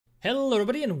Hello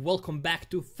everybody and welcome back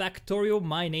to Factorio.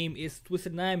 My name is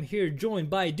Twisted and I am here joined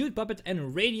by Dudepuppet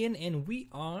and Radian, and we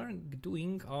are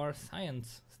doing our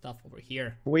science stuff over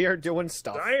here. We are doing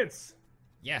stuff. Science!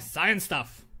 Yes, science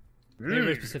stuff.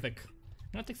 Very specific. I'm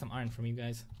gonna take some iron from you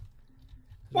guys.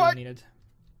 What? Needed.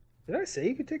 Did I say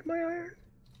you could take my iron?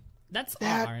 That's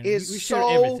That iron. is we share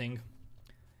so- everything.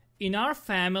 In our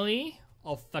family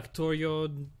of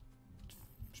Factorio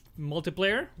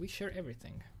multiplayer, we share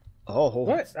everything. Oh,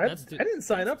 What? I that's the- didn't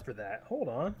sign up for that. Hold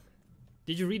on.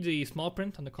 Did you read the small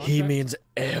print on the contract? he means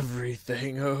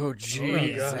everything. Oh,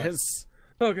 Jesus.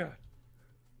 Oh god.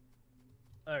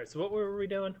 Alright, so what were we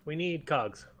doing? We need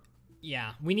cogs.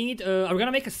 Yeah, we need. Are we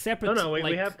gonna make a separate? No, wait,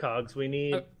 like, we have cogs. We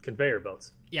need conveyor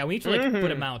belts. Yeah, we need to like put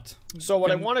them out. So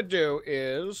what I Can- want to do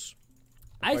is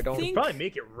I I don't- think. Probably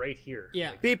make it right here.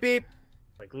 Yeah, beep beep.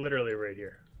 Like literally right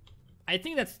here. I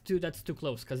think that's too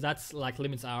close because that's like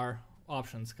limits our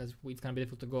options because it's gonna be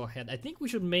difficult to go ahead. I think we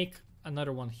should make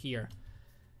another one here,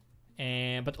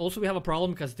 and but also we have a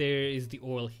problem because there is the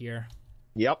oil here,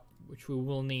 Yep. which we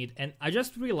will need. And I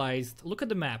just realized, look at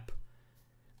the map.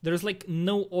 There's like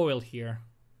no oil here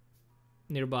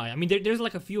nearby. I mean, there's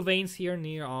like a few veins here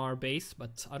near our base,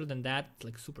 but other than that, it's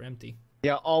like super empty.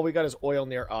 Yeah, all we got is oil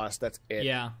near us. That's it.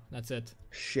 Yeah, that's it.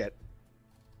 Shit.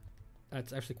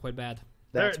 That's actually quite bad.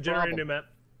 That's Alright, a generate a problem. new map.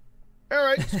 All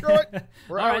right, screw it.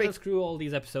 We're All right, already... let's screw all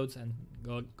these episodes and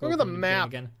go Look at from the beginning map.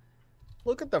 again.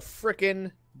 Look at the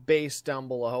frickin' base down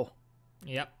below.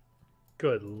 Yep.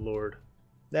 Good lord.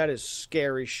 That is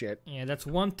scary shit. Yeah, that's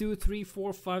 1, 2, 3,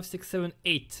 4, 5, 6, 7,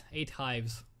 8. 8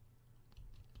 hives.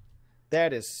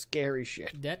 That is scary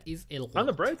shit. That is a lot. On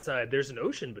the bright side, there's an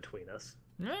ocean between us.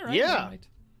 All right, Yeah. all right.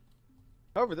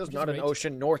 However, there's Which is not an great.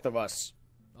 ocean north of us.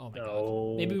 Oh my No,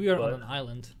 god. Maybe we are but- on an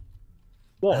island.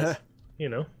 Well, you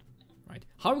know. Right.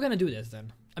 How are we gonna do this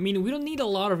then? I mean, we don't need a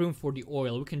lot of room for the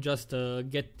oil. We can just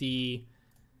get the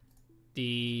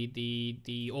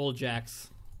oil jacks.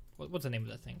 What's the name of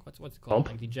that thing? What's it called? Pump?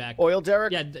 Like the jack. Oil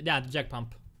derrick? Yeah, the jack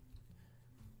pump.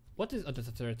 What is? Oh, that's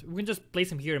a third. We can just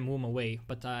place him here and move him away.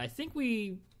 But I think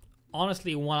we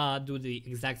honestly wanna do the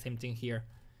exact same thing here.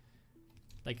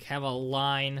 Like have a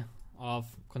line of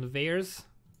conveyors,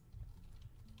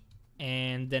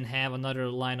 and then have another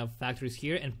line of factories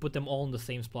here, and put them all in the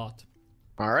same spot.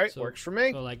 All right, So- works for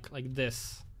me. So like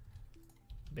this,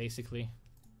 basically.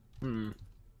 Hmm.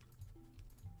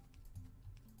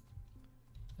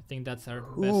 I think that's our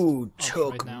best Who option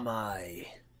took right now. my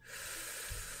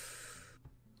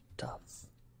stuff?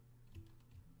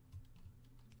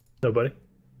 Nobody.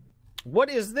 What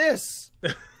is this?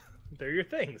 They're your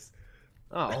things.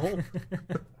 Oh.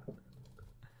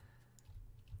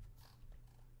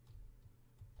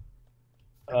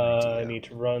 I need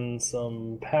to run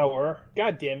some power.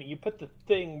 God damn it, you put the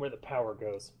thing where the power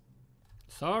goes.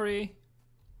 Sorry.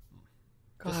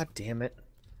 God damn it.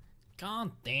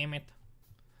 God damn it.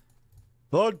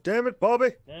 God damn it,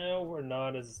 Bobby. Now we're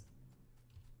not as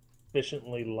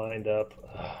efficiently lined up.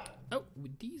 Oh,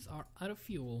 these are out of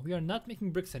fuel. We are not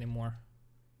making bricks anymore.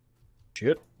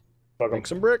 Shit. Fuck 'em. Make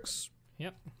some bricks.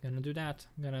 Yep, gonna do that.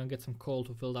 I'm gonna get some coal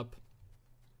to fill up.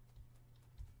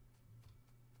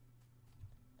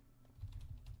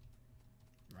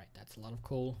 Right, that's a lot of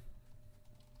coal.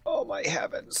 Oh my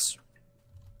heavens.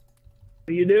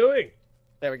 What are you doing?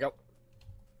 There we go.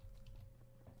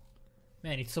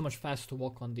 Man, it's so much faster to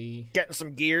walk on the Getting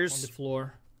some gears.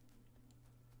 floor.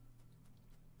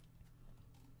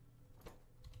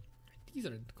 These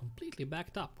are completely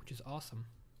backed up, which is awesome.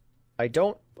 I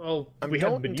don't Well, I we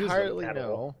haven't don't been entirely using them at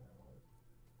all. know.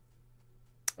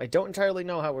 I don't entirely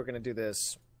know how we're gonna do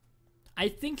this. I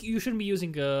think you shouldn't be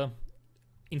using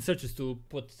inserters to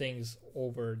put things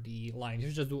over the line. You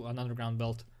should just do an underground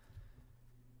belt,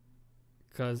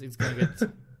 because it's gonna get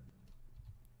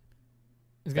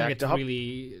Backed get up?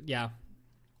 really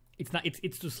It's not.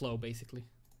 It's too slow, basically.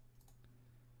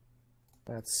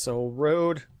 That's so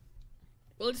rude.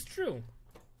 Well, it's true.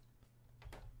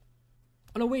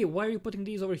 Oh no! Wait, why are you putting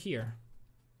these over here?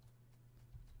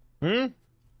 Hmm?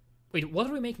 Wait, what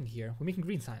are we making here? We're making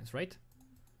green signs, right?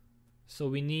 So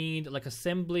we need like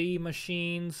assembly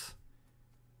machines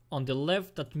on the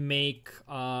left that make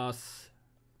us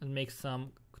and make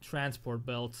some transport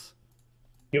belts,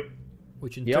 Yep.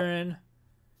 which in Yep. turn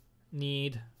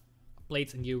need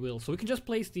plates and gear wheels. So we can just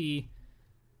place the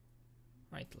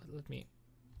right. Let me.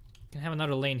 Can have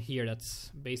another lane here.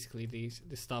 That's basically the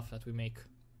stuff that we make.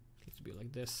 It needs to be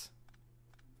like this,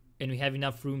 and we have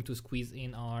enough room to squeeze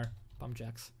in our pump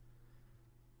jacks.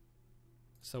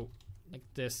 So like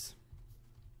this.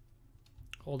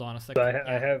 Hold on a second. So I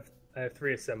Yeah. have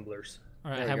 3 assemblers.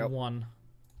 All right, I There you have go. one.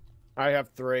 I have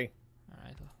 3. All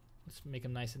right, Let's make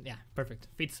them nice and yeah, perfect.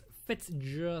 Fits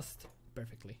just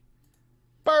perfectly.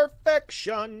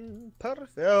 Perfection.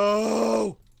 Perfect.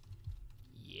 Oh!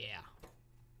 Yeah.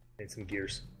 Need some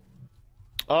gears.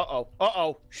 Uh-oh.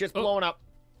 Uh-oh. Shit's blowing up.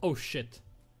 Oh shit.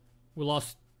 We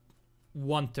lost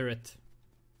one turret.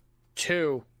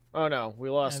 2. Oh no, we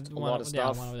lost And a lot of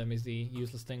stuff. Yeah, one of them is the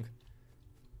useless thing.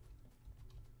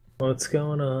 What's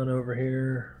going on over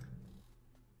here?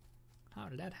 How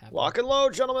did that happen? Lock and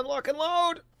load, gentlemen. Lock and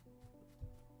load.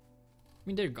 I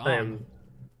mean, they're gone.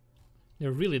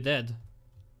 They're really dead.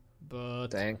 But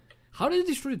Dang. how did they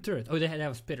destroy the turret? Oh, they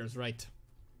have spitters, right?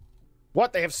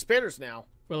 What? They have spitters now.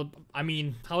 Well, I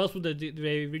mean, how else would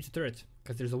they reach the turret?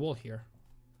 Because there's a wall here.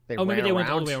 They Maybe ran they went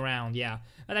all around. the way around. Yeah,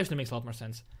 that actually makes a lot more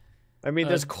sense. I mean,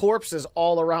 there's corpses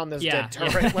all around this yeah. dead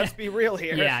turret. Let's be real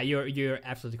here. Yeah, you're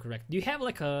absolutely correct. Do you have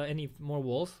like any more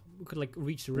walls? We could like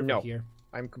reach the river here.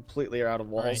 I'm completely out of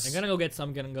walls. Alright, I'm gonna go get some.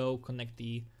 I'm gonna go connect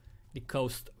the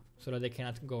coast so that they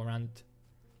cannot go around.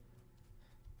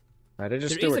 Right, I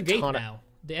just There do is a gate ton now.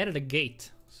 They added a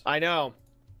gate. I know.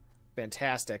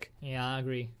 Fantastic. Yeah, I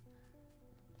agree.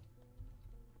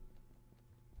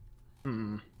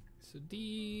 Hmm. So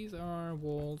these are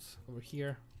walls over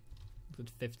here. Good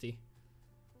 50.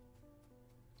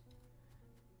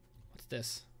 What's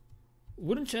this?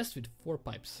 Wooden chest with 4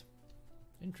 pipes.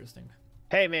 Interesting.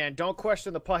 Hey man, don't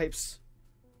question the pipes.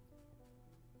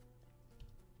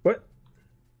 What?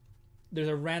 There's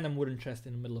a random wooden chest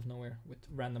in the middle of nowhere with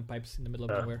random pipes in the middle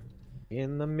of nowhere.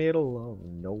 In the middle of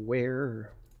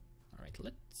nowhere. Alright,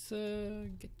 let's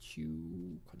get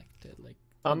you connected. Like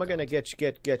I'm gonna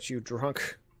get you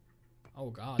drunk. Oh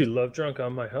god. You love drunk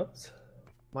on my hubs?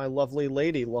 My lovely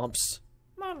lady lumps.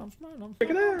 Check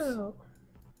it out.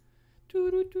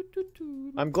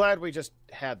 I'm glad we just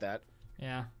had that.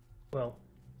 Yeah. Well,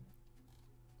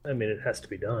 I mean, it has to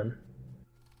be done.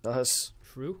 Thus,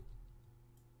 True.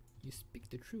 You speak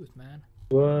the truth, man.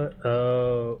 What?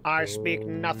 Oh. I speak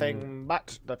nothing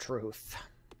but the truth.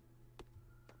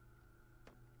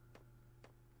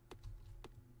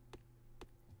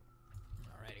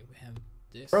 Alrighty, we have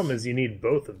this. Problem is, you need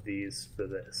both of these for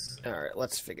this. All right,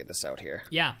 let's figure this out here.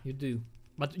 Yeah, you do.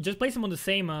 But just place them on the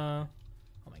same. Oh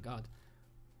my god.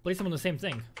 Place them on the same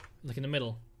thing, like in the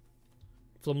middle.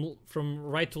 From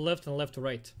right to left and left to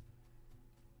right.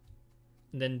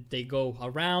 And then they go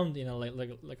around, you know,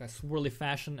 like a swirly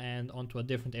fashion, and onto a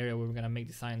different area where we're gonna make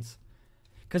the science.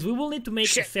 Because we will need to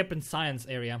make a separate science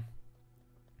area.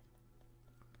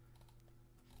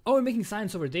 Oh, we're making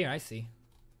science over there. I see.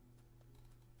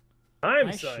 I'm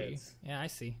I science. see. Yeah, I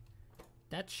see.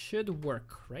 That should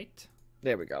work, right?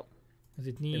 There we go. Because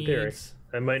it In theory, needs.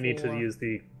 I might need to 4. use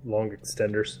the long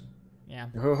extenders. Yeah.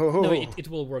 Oh. No, it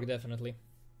will work definitely.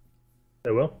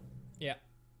 I will. Yeah.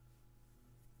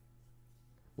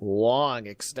 Long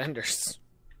extenders.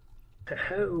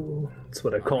 Oh, that's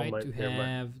what I call Alright, my. to never mind.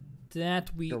 have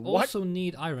that, we Your what? also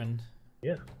need iron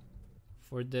Yeah.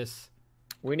 for this.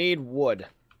 We need wood.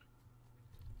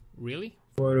 Really?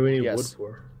 What do we need Yes. wood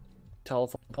for?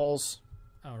 Telephone poles.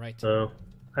 Oh, right. Oh,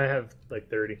 I have like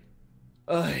 30.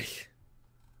 Ugh.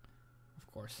 Of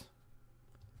course.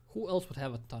 Who else would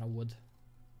have a ton of wood?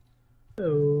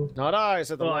 Oh. Not I,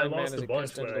 said the Well, I blind man lost as a he bunch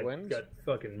kissed when into the I wind. got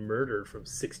fucking murdered from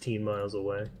 16 miles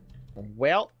away.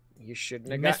 Well, you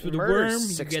shouldn't have Mess gotten with the murdered worm, you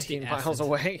get the 16 miles acid.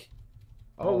 away.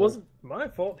 Oh, it wasn't my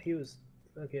fault. He was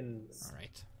fucking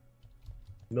Alright.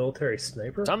 military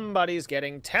sniper. Somebody's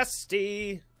getting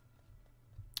testy.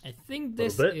 I think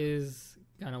this bit. is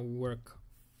gonna work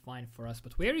fine for us,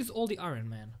 but where is all the iron,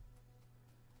 man?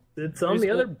 It's on Where's the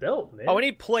other all- belt, man. Oh, we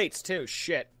need plates too.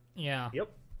 Shit. Yeah. Yep.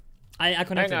 I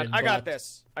connected Hang on, it. I got but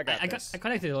this. I got this. I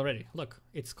connected it already. Look,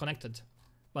 it's connected.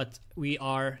 But we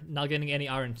are not getting any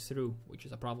iron through, which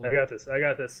is a problem. I got this. I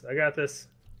got this. I got this.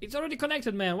 It's already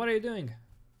connected, man. What are you doing?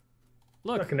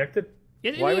 Look. Not connected.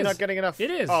 It Why are we is. not getting enough?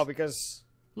 It is. Oh, because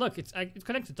Look, it's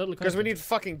connected, totally connected. we need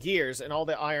fucking gears and all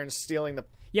the iron's stealing the.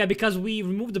 Yeah, because we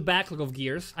removed the backlog of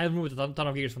gears. I removed a ton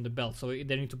of gears from the belt, so they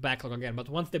need to backlog again. But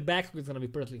once the backlog is gonna be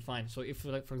perfectly fine. So if,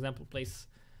 like, for example, place,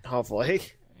 Hopefully.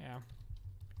 yeah,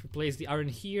 if we place the iron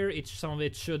here, some of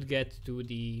it should get to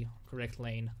the correct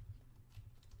lane.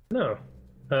 No.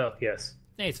 Oh, yes.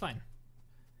 Yeah, it's fine.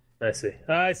 I see.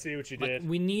 I see what you But did.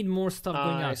 we need more stuff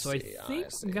going I out. So I see, I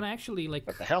think see. I'm gonna actually like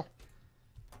What the hell?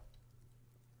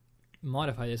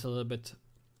 modify this a little bit.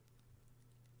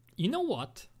 You know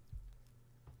what?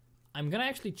 I'm gonna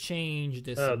actually change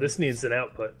this. Oh, this needs an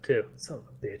output too. Son of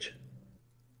a bitch.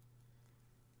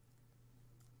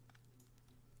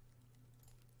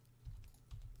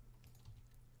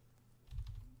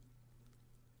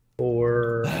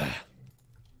 Or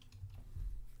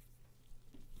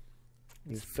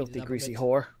You Speed it filthy, up a greasy bit.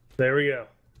 whore. There we go.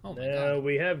 Oh my Now god.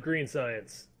 we have green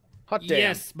science. Hot damn.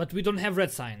 Yes, but we don't have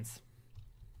red science.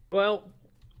 Well,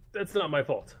 that's not my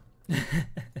fault.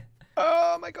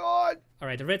 Oh my god. All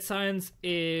right, the red science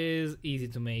is easy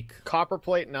to make. Copper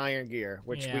plate and iron gear,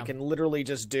 which we Yeah. can literally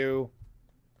just do.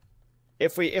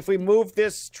 If we move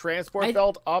this transport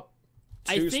belt up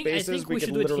two spaces, we should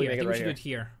can do it literally here. I make it think we right should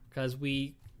here. do it here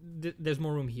because there's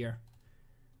more room here.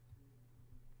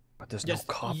 But there's Just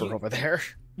no copper you- over there.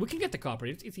 We can get the copper.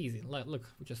 It's easy. Look,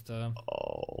 we just Oh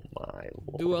my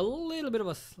lord. do a little bit of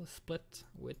a split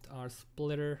with our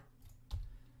splitter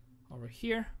over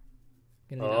here.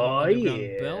 Gonna need our Oh, underground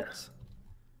yeah. belt.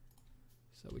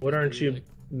 So we What just aren't do, you like,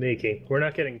 making? We're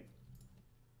not getting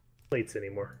plates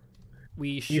anymore.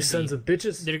 we should You sons be- of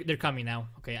bitches. They're coming now.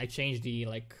 Okay, I changed the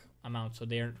amount, so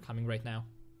they're coming right now.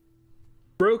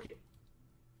 Broke it.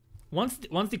 Once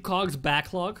the cogs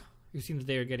backlog, you see that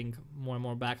they're getting more and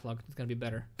more backlog. It's gonna be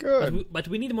better. Good. But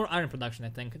we need more iron production. I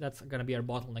think that's gonna be our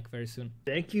bottleneck very soon.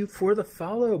 Thank you for the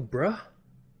follow, bruh.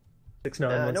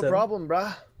 6917. No problem,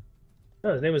 bruh.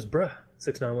 No, his name was bruh.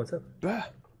 6917. Bruh.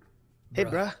 Hey,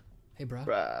 bruh. Hey, bro.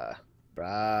 Bruh.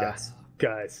 Bruh.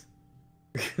 Guys.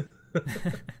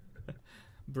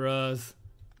 Bros.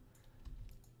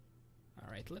 All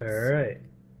right. Let's. All right.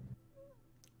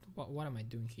 What am I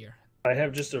doing here? I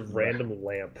have just a random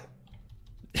lamp.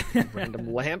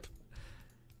 Random lamp.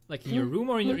 Like in your room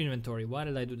or in your inventory? Why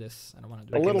did I do this? I don't want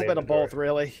to do A it. little my bit of both, inventory.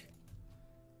 really.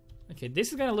 Okay, this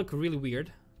is gonna look really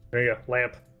weird. There you go.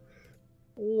 Lamp.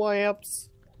 Lamps.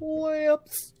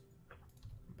 Lamps.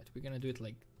 But we're gonna do it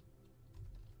like.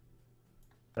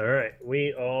 All right.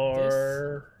 We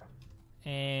are.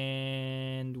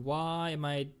 And why am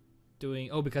I doing?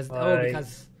 Oh, because Why?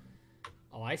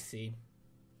 Oh, I see.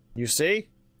 You see?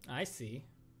 I see.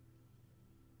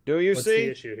 Do you What's see?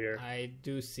 the issue here? I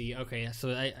do see. Okay, so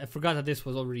I forgot that this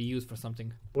was already used for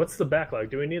something. What's the backlog?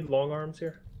 Do we need long arms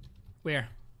here? Where?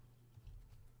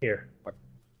 Here.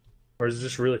 Or is it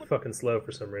just really fucking slow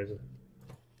for some reason?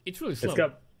 It's really slow.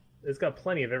 It's got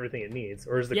plenty of everything it needs.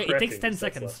 Or is the Yeah, it takes crafting 10 just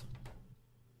that seconds.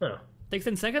 slow? Oh. Takes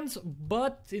 10 seconds,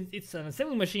 but it's an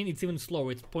assembly machine. It's even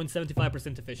slower. It's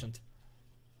 0.75% efficient.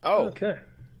 Oh, Okay.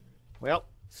 well.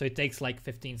 So it takes like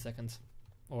 15 seconds,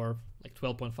 or like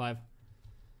 12.5,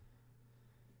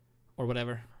 or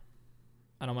whatever.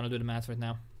 I don't want to do the math right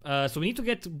now. So we need to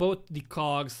get both the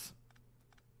cogs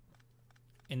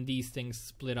and these things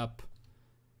split up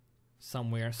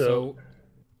somewhere. So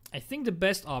I think the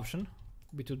best option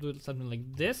would be to do something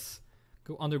like this.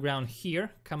 Go underground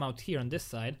here, come out here on this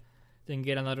side, then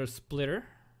get another splitter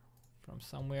from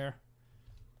somewhere.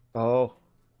 Oh.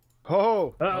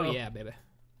 Oh. Uh-oh. Oh yeah, baby.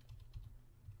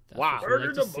 That's Wow. what we Murder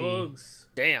like the to see. bugs.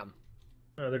 Damn.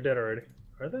 Oh, they're dead already.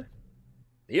 Are they?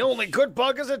 The only good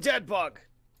bug is a dead bug.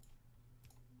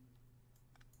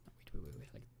 Wait,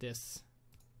 like this.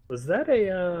 Was that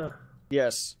a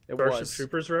Yes, it Starship was.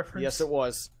 Troopers reference? Yes, it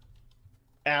was.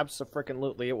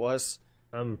 Abso-freaking-lutely, it was.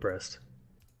 I'm impressed.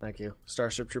 Thank you.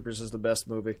 Starship Troopers is the best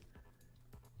movie.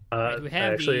 we I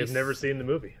have actually these- have never seen the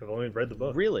movie. I've only read the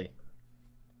book. Really?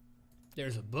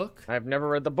 There's a book. I've never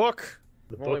read the book.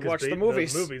 The I've only book is watched the The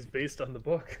movies. movie's based on the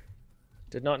book.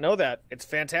 Did not know that. It's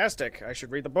fantastic. I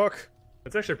should read the book.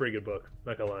 It's actually a pretty good book.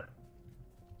 Not gonna lie.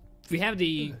 We have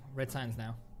the red signs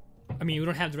now. I mean, we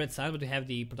don't have the red sign, but we have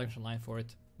the production line for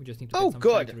it. We just need to Oh, get some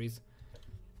good. factories.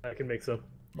 I can make some.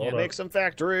 Yeah. Hold on. Make some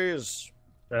factories.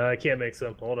 I can't make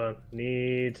some. Hold on.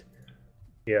 Need.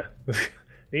 Yeah.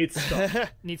 Need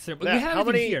stuff. Needs to, but Now, we have how it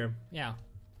in many- here. Yeah,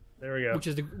 There we go. which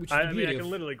is the I mean, I beauty can of-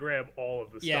 literally grab all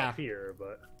of the Yeah. stuff here,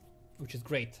 but which is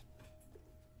great.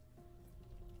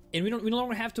 And we no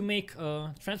longer have to make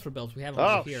transfer belts. We have them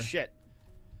Oh, over here. shit.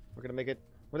 We're gonna make it.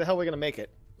 Where the hell are we gonna make it?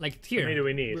 Like how here. many do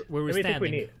we need? Where we're how many standing. think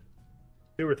we need?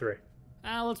 2 or 3?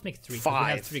 Let's make 3. 'Cause we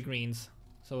have 5. 3 greens.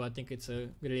 So I think it's a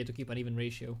good idea to keep an even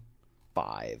ratio.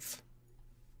 5.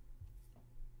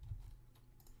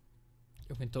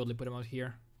 You can totally put them out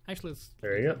here. Actually, let's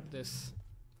There you look go. at this.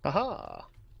 Aha.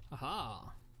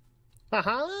 Aha!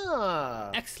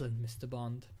 Aha. Excellent, Mr.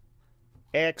 Bond.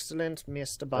 Excellent,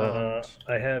 Mr. Bond.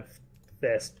 I have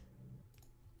fast.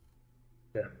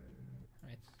 Yeah.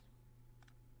 Right.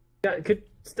 Yeah, could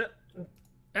stop.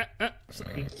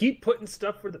 You keep putting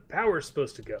stuff where the power's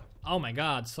supposed to go. Oh my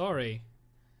God! Sorry.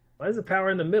 Why is the power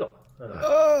in the middle?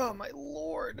 Oh, my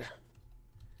lord.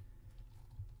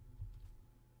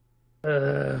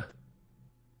 Oh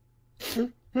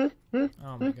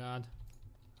my God!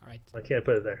 All right. I can't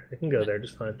put it there. It can go there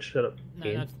just fine. Shut up. No,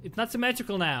 game. no, it's not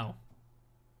symmetrical now.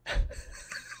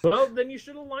 Well, then you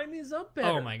should align these up better.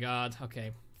 Oh my God!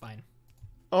 Okay, fine.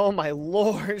 Oh, my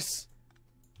lord.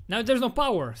 Now there's no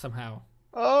power somehow.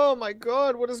 Oh my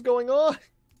god, what is going on?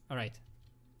 All right.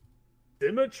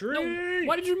 Symmetry! No,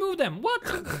 why did you remove them? What?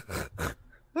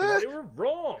 They were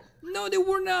wrong. No, they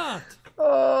were not.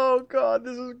 Oh god,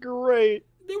 this is great.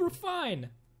 They were fine.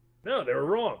 No, they were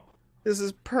wrong. This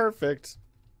is perfect.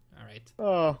 All right.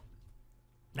 Oh.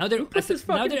 Now they're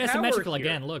fucking asymmetrical power here?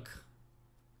 again. Look.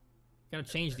 Gotta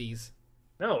change these.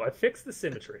 No, I fixed the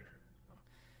symmetry.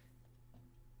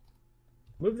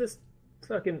 Move this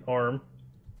fucking arm.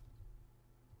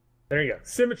 There you go.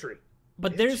 Symmetry.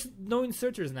 But there's no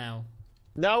inserters now.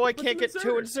 Now I Put can't some get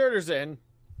two inserters in.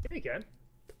 Yeah, you can.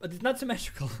 But it's not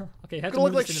symmetrical. Okay, I have It's to gonna move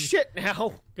look like this in. shit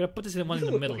now. Gotta put this in one in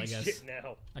the Look middle, like I guess. shit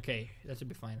now. Okay, that should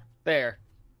be fine. There.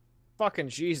 Fucking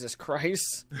Jesus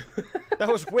Christ. That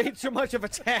was way too much of a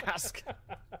task.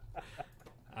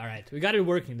 All right, we got it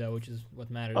working though, which is what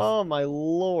matters. Oh my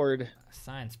lord.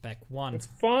 Science spec 1. It's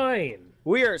fine.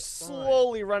 We are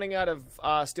slowly running out of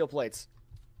steel plates.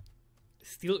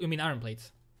 Steel, I mean iron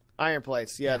plates. Iron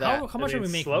plates, yeah, that. How much I are mean,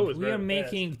 we making? slow is We better are than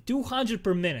making 200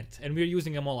 per minute, and we're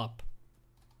using them all up.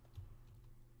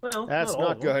 Well, That's all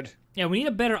not of them. good. Yeah, we need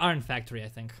a better iron factory, I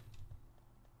think.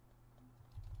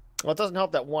 Well, it doesn't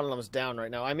help that one of them's down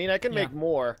right now. I mean, I can make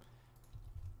more.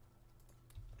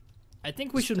 I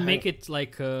think we should make it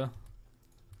like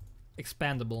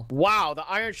expandable. Wow, the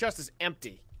iron chest is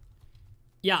empty.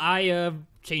 Yeah, I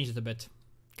changed it a bit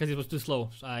because it was too slow,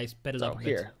 so I sped it Oh, up a bit.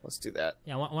 here, let's do that.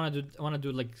 Yeah, I want to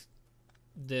do like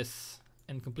this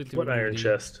and completely. What remove iron the-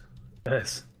 chest?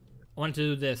 Yes. I want to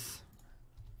do this.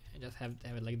 And just have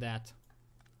it like that.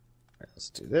 All right, let's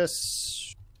do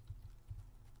this.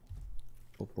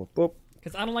 Boop, boop, boop.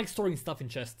 Because I don't like storing stuff in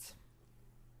chests.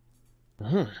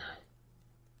 Mhm.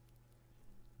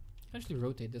 Actually,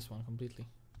 rotate this one completely.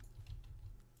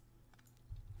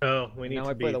 Oh, we need Now I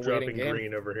to play be the waiting dropping game.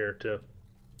 green over here too.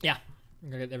 Yeah, I'm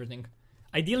gonna get everything.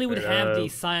 Ideally, we'd Fair have the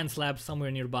enough. science lab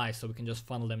somewhere nearby, so we can just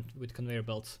funnel them with conveyor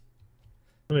belts.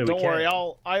 I mean, we Don't worry,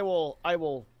 can. I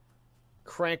will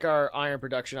crank our iron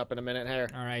production up in a minute here.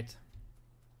 All right.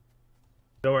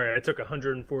 Don't worry, I took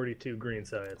 142 green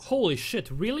science. Holy shit!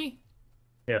 Really?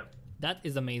 Yeah. That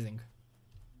is amazing.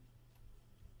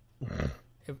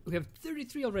 We have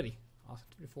 33 already. Oh,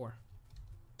 34.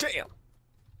 Damn.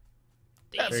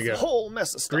 That's There you a go. whole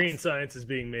mess of stuff. Green science is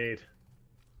being made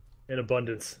in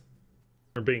abundance.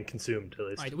 Or being consumed, at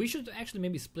least. All right, we should actually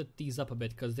maybe split these up a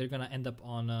bit because they're gonna end up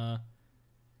on.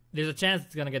 There's a chance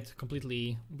it's gonna get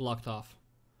completely blocked off.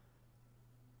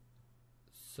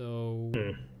 So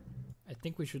I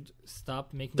think we should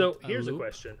stop making. So it a here's a loop.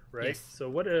 question, right? Yes. So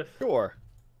what if Sure.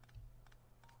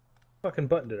 fucking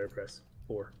button did I press?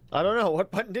 4. I don't know.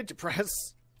 What button did you press?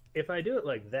 If I do it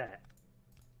like that,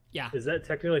 Yeah. is that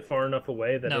technically far enough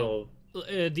away that No.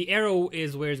 it'll The arrow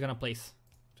is where it's gonna place.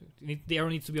 The arrow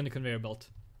needs to be on the conveyor belt.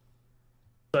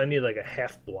 so I need like a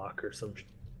half block or some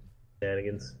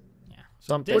shenanigans. Yeah.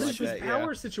 Something What like is this that,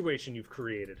 power yeah. situation you've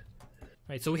created?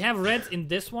 Right. So we have reds in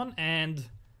this one and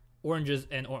oranges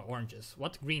and oranges.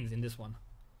 What greens in this one?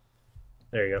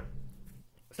 There you go.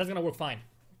 So that's gonna work fine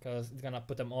because it's gonna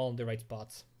put them all in the right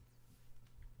spots.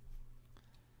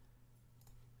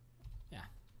 Yeah,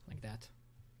 like that.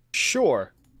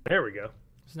 Sure. There we go.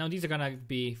 So now these are gonna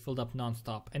be filled up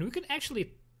non-stop, and we could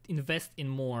actually invest in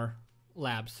more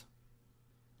labs.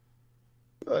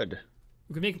 Good.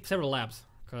 We could make several labs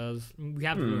because we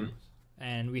have the room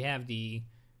and we have the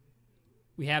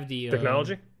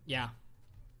Technology? Yeah,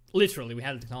 literally, we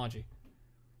have the technology.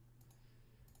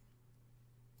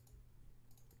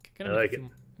 I like it. I'm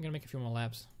gonna make a few more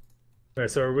labs. Alright,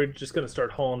 so are we just gonna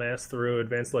start hauling ass through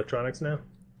advanced electronics now?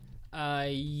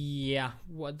 Yeah.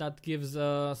 What that gives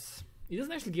us? It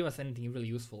doesn't actually give us anything really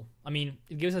useful. I mean,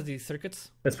 it gives us these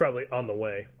circuits. It's probably on the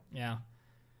way. Yeah.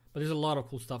 But there's a lot of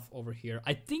cool stuff over here.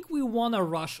 I think we want to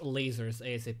rush lasers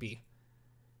ASAP.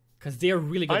 Because they are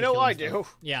really good I at know killing I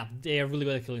stuff. do. Yeah, they are really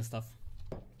good at killing stuff.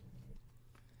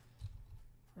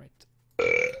 Right.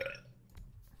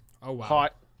 Oh, wow.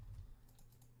 Hot.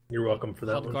 You're welcome for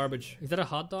that Hot one. garbage. Is that a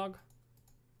hot dog?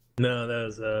 No, that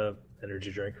was a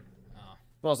energy drink.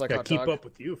 Smells like Gotta hot keep dog. up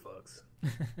with you folks. All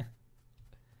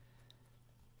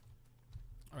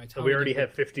right. So we already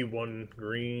have 51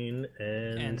 green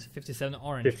And and 57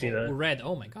 orange. 59. Oh, red.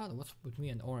 Oh my god, what's with me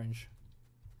and orange?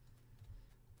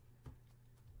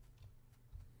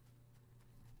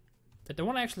 But I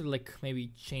want to actually like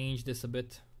maybe change this a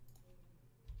bit.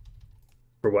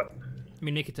 for what? I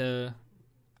mean, make it a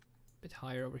bit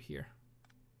higher over here.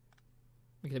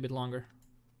 Make it a bit longer,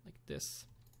 like this.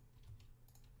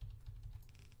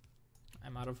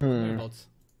 I'm out of conveyor belts.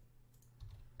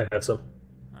 I have some.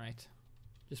 All right,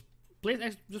 just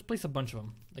place a bunch of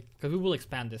them, like because we will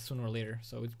expand this sooner or later.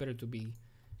 So it's better to be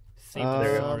Save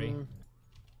the sorry.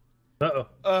 Uh-oh.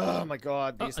 Oh my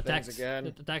god, these things again.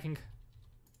 Attacking.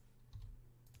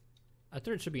 A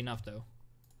third should be enough, though.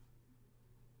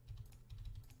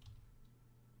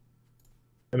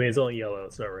 I mean, it's only yellow,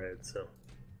 it's not red, so...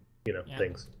 You know,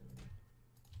 things.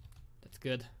 That's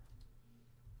good.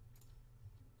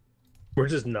 We're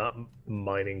just not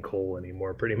mining coal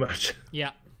anymore, pretty much.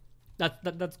 Yeah.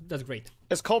 That's great.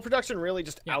 Is coal production really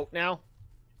just out now?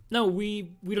 No,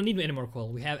 we don't need any more coal.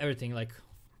 We have everything, like...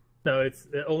 No, it's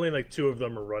only like 2 of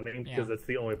them are running, because that's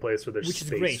the only place where there's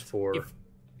space for...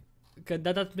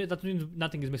 That means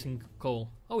nothing is missing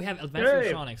coal. Oh, we have advanced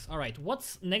electronics. Alright,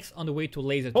 what's next on the way to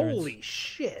laser turrets? Holy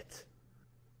shit!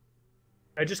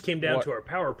 I just came down to our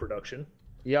power production.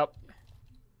 Yep.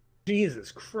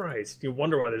 Jesus Christ. You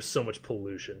wonder why there's so much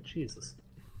pollution. Jesus.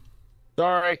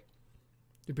 Sorry.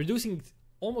 You're producing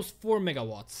almost 4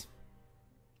 megawatts.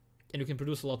 And you can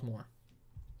produce a lot more.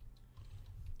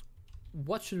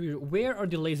 What should we... Where are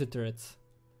the laser turrets?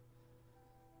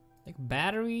 Like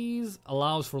batteries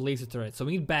allows for laser turrets. So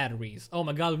we need batteries. Oh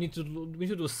my god, we need to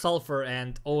do sulfur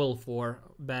and oil for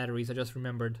batteries. I just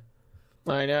remembered.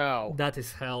 I know. That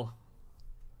is hell.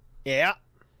 Yeah.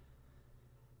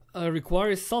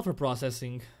 Requires sulfur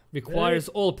processing.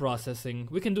 Requires oil processing.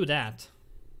 We can do that.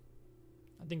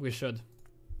 I think we should.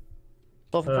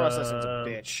 Sulfur processing's a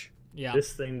bitch. Yeah.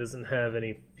 This thing doesn't have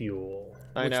any fuel.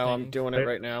 I know, I'm doing it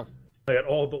right now. I got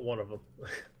all but one of them.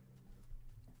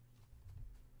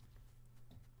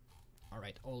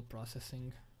 Alright, oil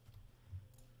processing.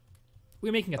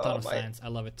 We're making a ton of science. I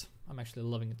love it. I'm actually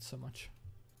loving it so much.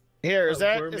 Here, is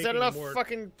that enough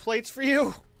fucking plates for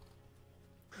you?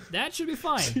 That should be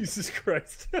fine. Jesus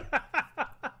Christ.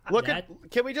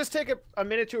 Can we just take a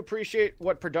minute to appreciate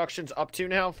what production's up to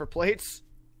now for plates?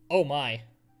 Oh my.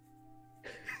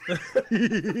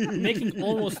 Making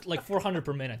almost like 400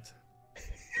 per minute.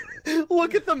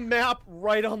 Look at the map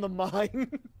right on the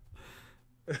mine.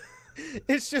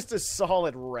 It's just a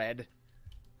solid red.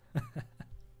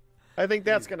 I think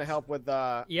that's going to help with...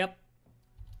 Yep. I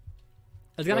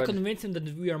was going to convince him that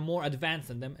we are more advanced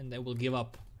than them, and they will give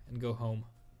up and go home.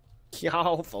 Yeah,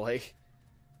 hopefully.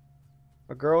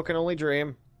 A girl can only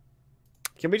dream.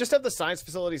 Can we just have the science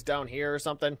facilities down here or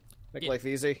something? Make life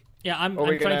easy? Yeah, I'm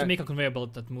trying to make a conveyor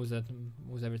belt that moves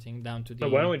everything down to the...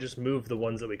 Why don't we just move the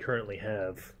ones that we currently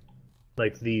have?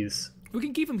 Like these. We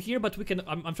can keep them here, but we can...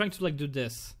 I'm trying to, like, do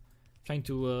this. Trying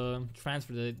to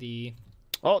transfer the...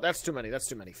 Oh, that's too many. That's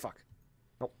too many. Fuck.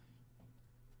 Nope.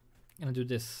 I'm gonna do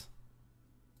this.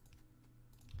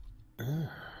 Oh,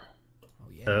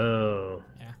 yeah. Oh.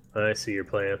 Yeah. I see your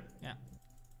plan. Yeah.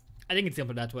 I think it's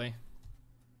simpler that way.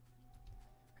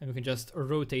 And we can just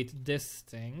rotate this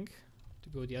thing to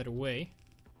go the other way.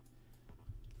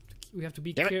 We have to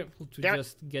be careful to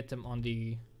just get them on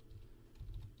the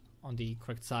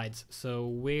correct sides. So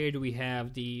where do we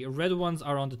have the red ones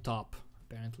are on the top,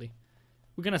 apparently.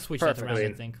 We're gonna switch that around,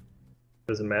 I think.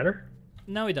 Does it matter?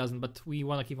 No, it doesn't, but we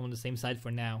want to keep them on the same side for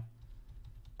now.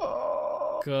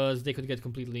 Because they could get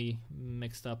completely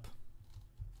mixed up.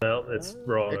 Well, it's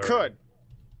wrong. It could.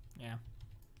 Yeah.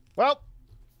 Well,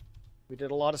 we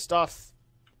did a lot of stuff.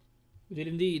 We did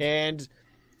indeed. And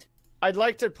I'd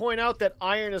like to point out that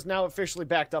iron is now officially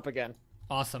backed up again.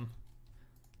 Awesome.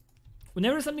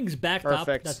 Whenever something's backed up,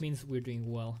 that means we're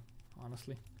doing well,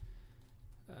 honestly.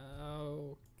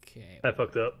 Okay. I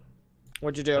fucked up.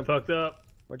 What'd you do? I fucked up.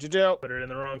 What'd you do? Put it in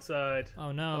the wrong side.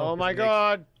 Oh no. Oh my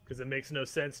god. Because it makes no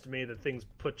sense to me that things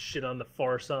put shit on the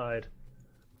far side.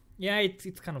 Yeah,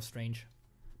 it's kind of strange.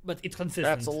 But it's consistent.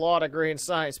 That's a lot of green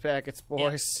science packets, boys.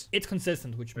 Yeah, it's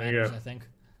consistent, which matters, I think.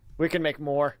 We can make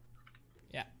more.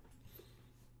 Yeah.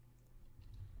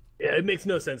 Yeah, it makes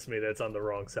no sense to me that it's on the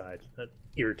wrong side. That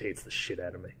irritates the shit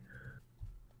out of me.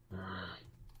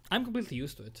 I'm completely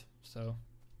used to it, so...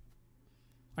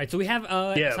 Alright, so we have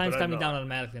science coming down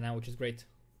automatically now, which is great.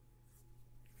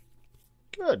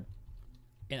 Good.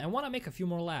 And I want to make a few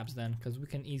more labs then, because we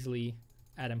can easily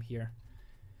add them here.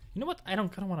 You know what? I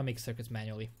don't want to make circuits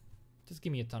manually. Just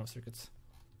give me a ton of circuits.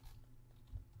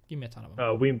 Give me a ton of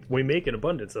them. We make an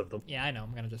abundance of them. Yeah, I know.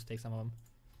 I'm gonna just take some of them.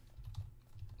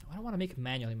 I don't want to make it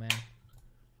manually, man.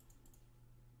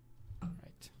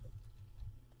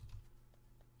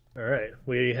 Alright,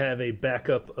 we have a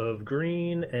backup of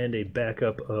green and a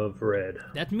backup of red.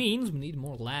 That means we need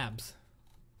more labs.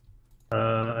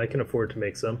 I can afford to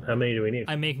make some. How many do we need?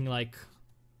 I'm making like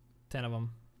 10 of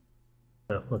them.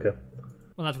 Oh, okay.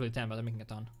 Well, not really 10, but I'm making a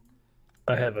ton.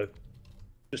 I have a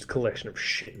just collection of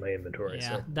shit in my inventory.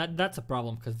 Yeah, so. that's a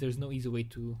problem, because there's no easy way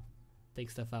to take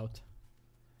stuff out.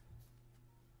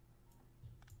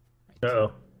 Right.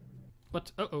 Uh-oh.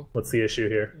 What? Uh-oh. What's the issue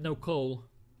here? No coal.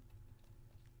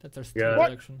 That's our steel Got it.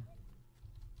 production.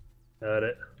 Got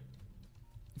it.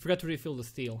 I forgot to refill the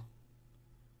steel.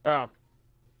 Oh,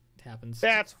 It happens.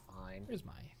 that's fine. Where's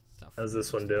my stuff? How's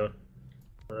this one doing?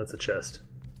 Oh, that's a chest.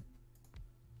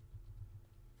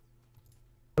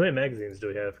 How many magazines do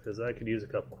we have? Because I could use a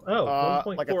couple. Oh,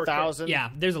 1.4K. Like 1,000. Yeah,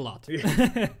 there's a lot.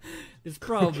 It's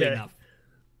probably Okay. enough.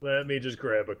 Let me just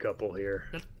grab a couple here.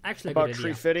 That's actually a About good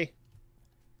idea. 350.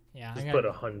 Yeah, Just I put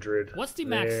got... 100. What's the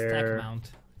max stack there.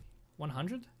 amount?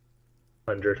 100?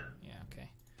 100. Yeah, okay.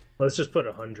 Let's just put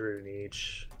 100 in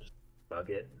each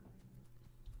bucket.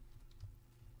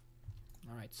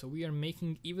 Alright, so we are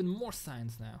making even more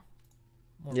signs now.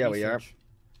 More Yeah, we are. research.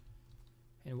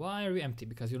 And why are we empty?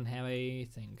 Because you don't have a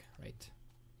thing, right? And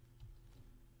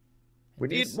We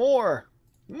need this- more.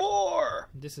 More.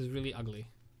 This is really ugly.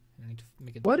 I need to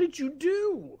make it... What did you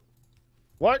do?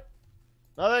 What?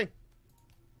 Nothing.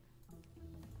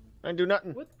 I didn't do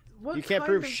nothing. What You can't kind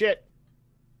prove of- shit.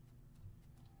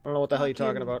 I don't know what the hell you're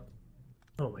talking Fucking- about.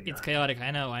 Oh my god. It's chaotic, I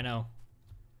know.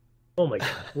 Oh my god.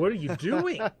 What are you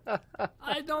doing?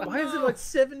 I don't Why know. is it like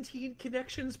 17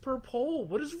 connections per pole?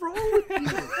 What is wrong with you?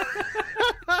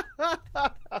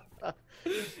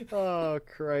 Oh,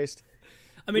 Christ.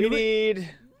 I mean, we need...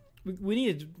 we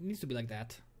need it needs to be like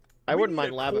that. I We wouldn't need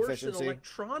mind a lab course in efficiency.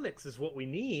 Electronics is what we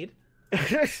need.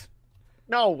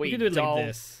 No, We we can do it don't. like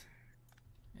this.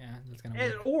 Yeah, that's gonna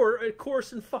And, work. or a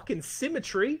course in fucking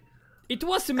symmetry. It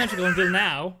was symmetrical until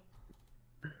now.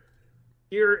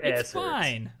 Your It's ass hurts.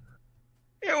 fine.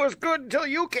 It was good until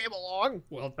you came along.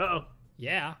 Well, Uh-oh.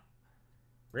 yeah,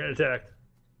 We're getting attacked.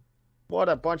 What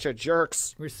a bunch of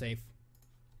jerks. we're safe.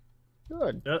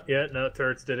 Good. No, yeah, no,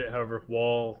 turrets did it. However,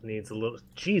 wall needs a little...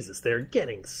 Jesus, they're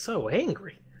getting so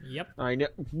angry. Yep. I know.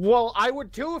 Well, I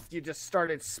would too if you just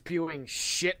started spewing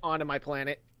shit onto my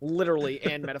planet, literally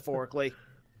and metaphorically.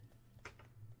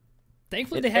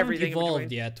 Thankfully, And they haven't everything in evolved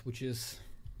between. yet, which is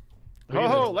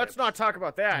Oh, let's not talk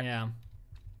about that. yeah.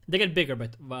 They get bigger,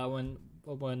 but when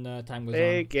time goes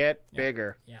They on, get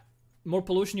bigger. yeah, more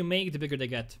pollution you make, the bigger they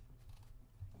get.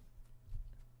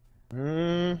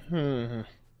 Mm-hmm. All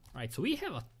right, so we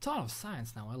have a ton of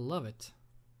science now. I love it.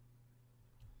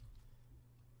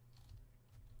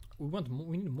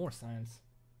 We need more science.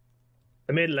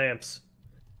 I made lamps.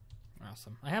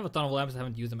 Awesome. I have a ton of lamps. I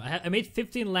haven't used them. I made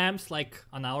 15 lamps like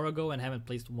an hour ago and haven't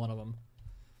placed one of them.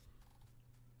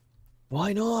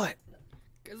 Why not?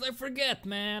 Cause I forget,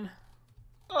 man.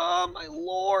 Oh, my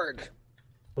lord.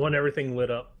 I want everything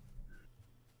lit up.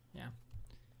 Yeah.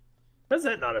 How does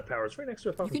that not have power? It's right next to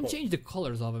a You fucking can pole. change the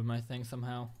colors of them, I think,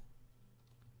 somehow.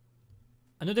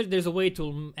 I know that there's a way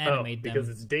to animate them. because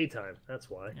it's daytime. That's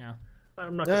why. Yeah.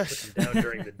 I'm not going to put them down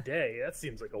during the day. That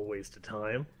seems like a waste of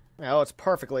time. Oh, it's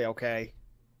perfectly okay.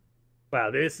 Wow,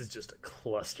 this is just a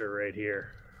cluster right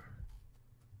here.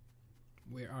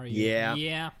 Where are you? Yeah.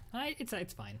 Yeah.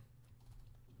 It's fine.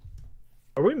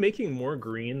 Are we making more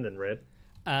green than red?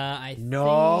 I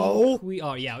No. think we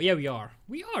are. Yeah, we are.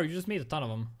 We are. You just made a ton of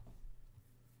them.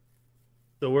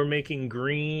 So we're making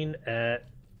green at...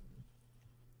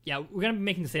 Yeah, we're gonna be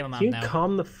making the same amount Can you now.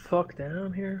 calm the fuck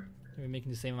down here? We're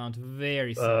making the same amount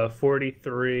very soon.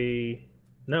 43...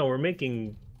 No, we're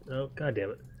making... Oh, god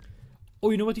damn it. Oh,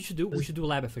 you know what you should do? We should do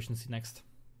lab efficiency next.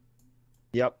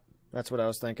 Yep, that's what I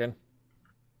was thinking.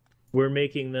 We're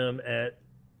making them at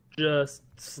just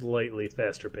slightly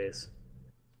faster pace.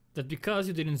 That's because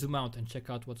you didn't zoom out and check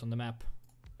out what's on the map.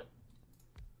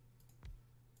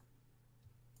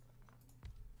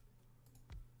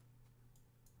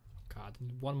 God,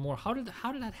 one more. How did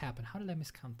that happen? How did I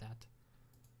miscount that?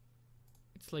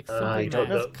 It's like I simple don't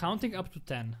math. know. Counting up to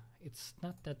 10. It's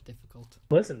not that difficult.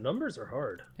 Listen, numbers are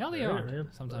hard. Hell, they Yeah, are man.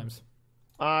 sometimes.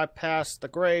 I passed the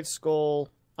grade school.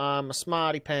 I'm a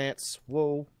smarty pants.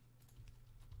 Whoa.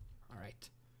 All right.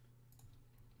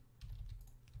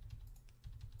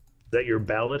 Is that your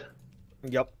ballad?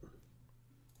 Yep.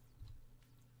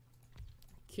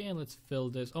 Okay, let's fill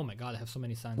this. Oh my god, I have so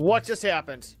many signs. What just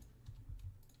happened?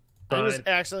 I Fine. just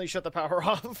accidentally shut the power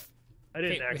off. I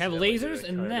didn't Okay, we have accidentally do lasers, it,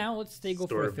 and kind of. now let's go for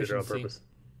Sort of did it on efficiency. purpose.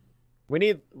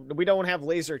 We don't have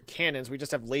laser cannons. We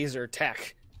just have laser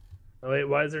tech. Oh wait,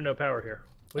 why is there no power here?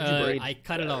 What'd you break? I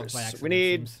cut it off by We accident.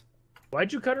 need- it seems.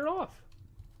 Why'd you cut it off?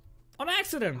 On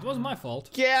accident. It wasn't my fault.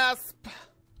 Gasp!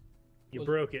 You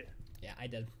broke it. Yeah, I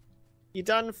did. You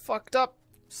done fucked up,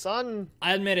 son.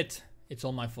 I admit it. It's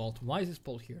all my fault. Why is this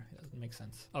pole here? It doesn't make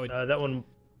sense. Oh, That one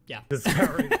yeah. is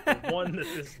powering the one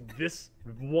that this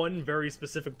one very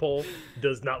specific pole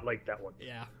does not like that one.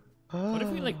 Yeah. What if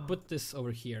we like put this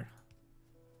over here?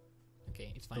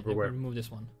 Okay, it's fine. Over I where? can remove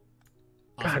this one.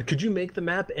 God, could you make the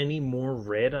map any more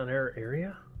red on our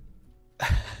area?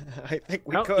 I think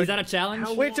we could. Is that a challenge?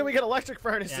 Wait till we get electric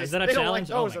furnaces. Yeah, is that a they challenge?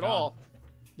 don't like those Oh my at God. all.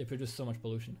 They produce so much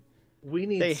pollution. We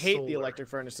need. They hate solar. the electric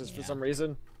furnaces for Yeah. some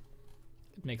reason.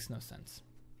 It makes no sense.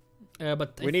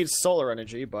 But We need solar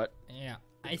energy, but Yeah,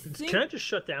 I think. Can I just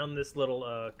shut down this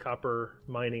little copper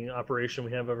mining operation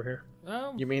we have over here?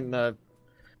 Well, you mean the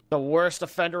worst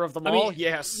offender of them I mean, all?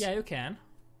 Yes. Yeah, you can.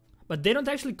 But they don't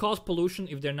actually cause pollution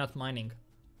if they're not mining.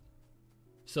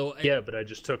 So Yeah, but I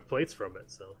just took plates from it,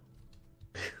 so.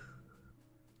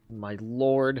 My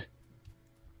lord.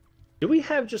 Do we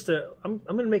have just a... I'm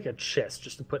gonna make a chest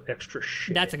just to put extra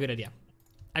shit that's a in. good idea.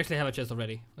 I actually have a chest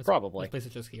already. Probably. Let's place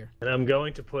it just here. And I'm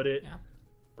going to put it Yeah.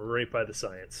 right by the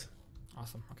science.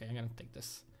 Awesome. Okay, I'm gonna take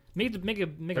this. Make a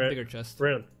Right. bigger chest.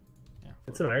 Right. Yeah.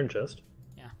 It's an iron chest.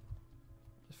 Yeah.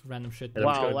 Just random shit. And I'm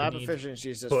just Wow, gonna lab need.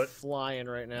 efficiency is just put- flying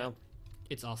right now.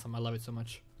 It's awesome. I love it so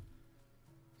much.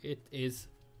 It is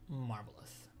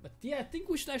marvelous. But yeah, I think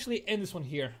we should actually end this one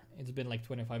here. It's been like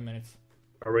 25 minutes.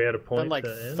 Are we at a point I'm like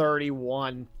to end?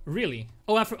 31. Really?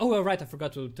 Oh, right. I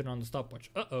forgot to turn on the stopwatch.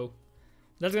 Uh-oh.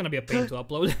 That's gonna be a pain to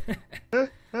upload.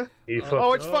 You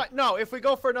Oh, it's fucked fun. up. No, if we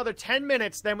go for another 10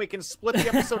 minutes, then we can split the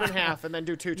episode in half and then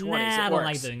do 220s. Nah, I it don't works.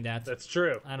 like doing that. That's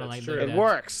true. I don't That's like true. doing It that.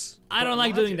 works. I don't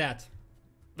like Logic. doing that.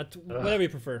 But whatever you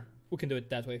prefer. We can do it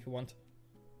that way if you want.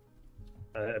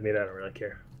 I mean, I don't really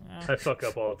care. Yeah. I fuck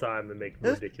up all the time and make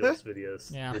ridiculous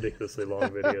videos. Yeah. Ridiculously long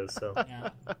videos, so. Yeah.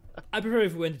 I prefer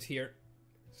if we end it here.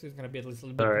 So it's gonna be at least a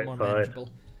little bit Alright, more fine. manageable.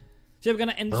 So yeah, we're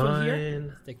gonna end this one here.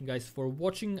 Fine. Thank you guys for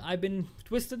watching. I've been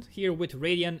Twisted here with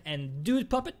Radian and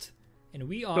Dudepuppet. And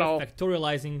we are Hello.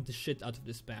 factorializing the shit out of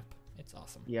this map. It's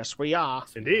awesome. Yes, we are.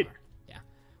 Indeed. Yeah.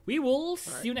 We will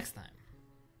see you next time.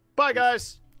 Bye,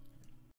 guys.